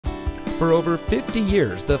For over 50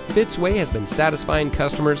 years, the Fitzway has been satisfying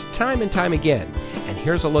customers time and time again. And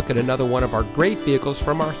here's a look at another one of our great vehicles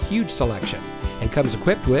from our huge selection. And comes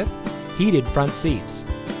equipped with heated front seats,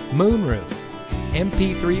 moonroof,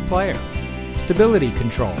 MP3 player, stability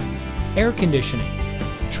control, air conditioning,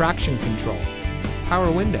 traction control,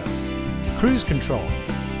 power windows, cruise control,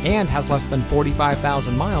 and has less than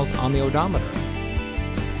 45,000 miles on the odometer.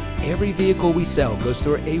 Every vehicle we sell goes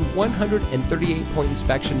through a 138-point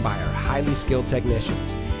inspection by our highly skilled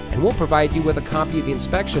technicians, and we'll provide you with a copy of the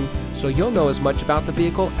inspection so you'll know as much about the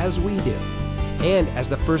vehicle as we do. And as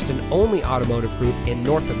the first and only automotive group in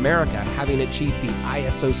North America having achieved the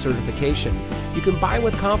ISO certification, you can buy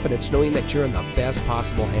with confidence knowing that you're in the best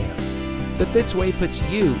possible hands. The Fitzway puts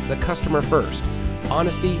you, the customer, first.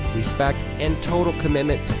 Honesty, respect, and total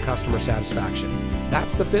commitment to customer satisfaction.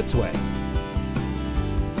 That's the Fitzway.